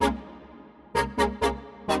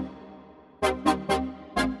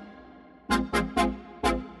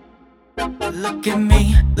Look at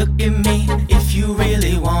me, if you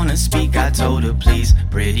really wanna speak. I told her please,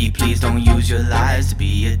 pretty please, don't use your lies to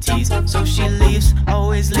be a tease. So she leaves,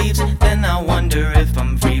 always leaves, then I wonder if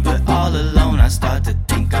I'm free. But all alone I start to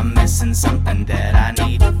think I'm missing something that I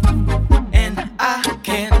need. And I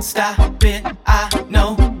can't stop it, I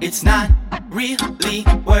know it's not really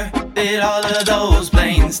worth it. All of those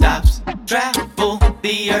plane stops, travel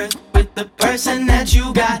the earth with the person that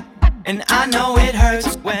you got. And I know it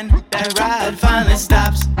hurts when that ride finally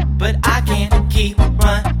stops, but I can't keep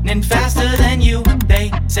running faster than you.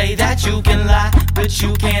 They say that you can lie, but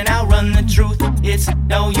you can't outrun the truth. It's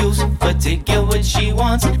no use but to get what she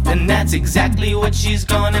wants, then that's exactly what she's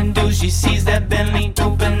gonna do. She sees that Bentley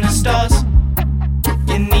coupe in the stars,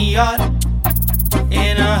 in the yard,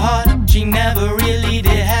 in her heart. She never really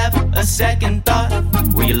did have a second thought.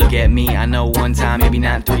 Will you look at me? I know one time, maybe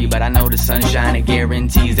not three, but I know the sunshine, it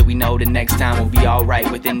guarantees that we know the next time will be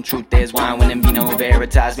alright. Within truth there's wine, when there be no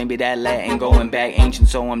veritas. Maybe that Latin going back ancient,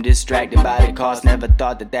 so I'm distracted by the cost. Never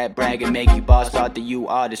thought that bragging make you boss. Thought that you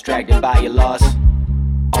are distracted by your loss.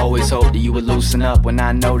 Always hope that you would loosen up when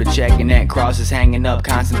I know the check and that cross is hanging up.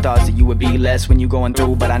 Constant thoughts that you would be less when you going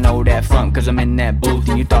through, but I know that front cause I'm in that booth.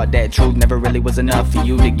 And you thought that truth never really was enough for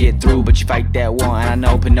you to get through, but you fight that war. And I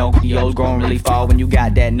know Pinocchio's growing really fall when you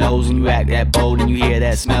got that nose, when you act that bold and you hear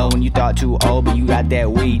that smell. When you thought too old but you got that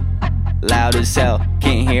weed loud as hell.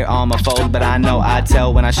 Can't hear all my foes, but I know I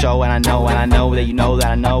tell when I show. And I know that you know that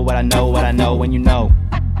I know what I know, what I know. When you know,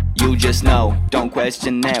 you just know. Don't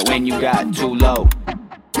question that when you got too low.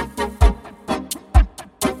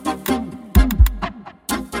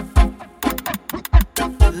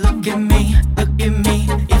 Look at me,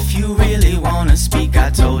 if you really wanna speak. I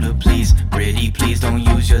told her please, pretty please, don't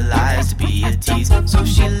use your lies to be a tease. So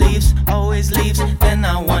she leaves, always leaves, then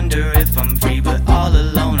I wonder if I'm free. But all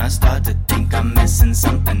alone I start to think I'm missing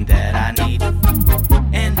something that I need.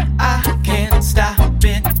 And I can't stop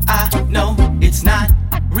it, I know it's not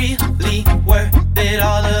really worth it.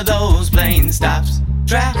 All of those plane stops,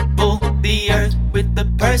 travel the earth with the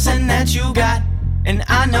person that you got. And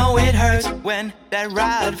I know it hurts when that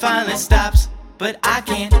ride finally stops, but I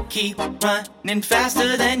can't keep running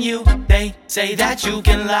faster than you. They say that you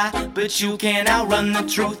can lie, but you can't outrun the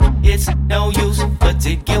truth. It's no use but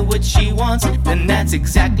to get what she wants, then that's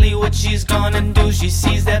exactly what she's gonna do. She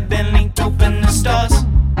sees that Bentley coupe in the stars,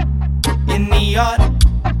 in the yard,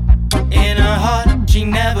 in her heart. She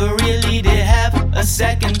never really did have a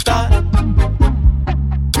second thought.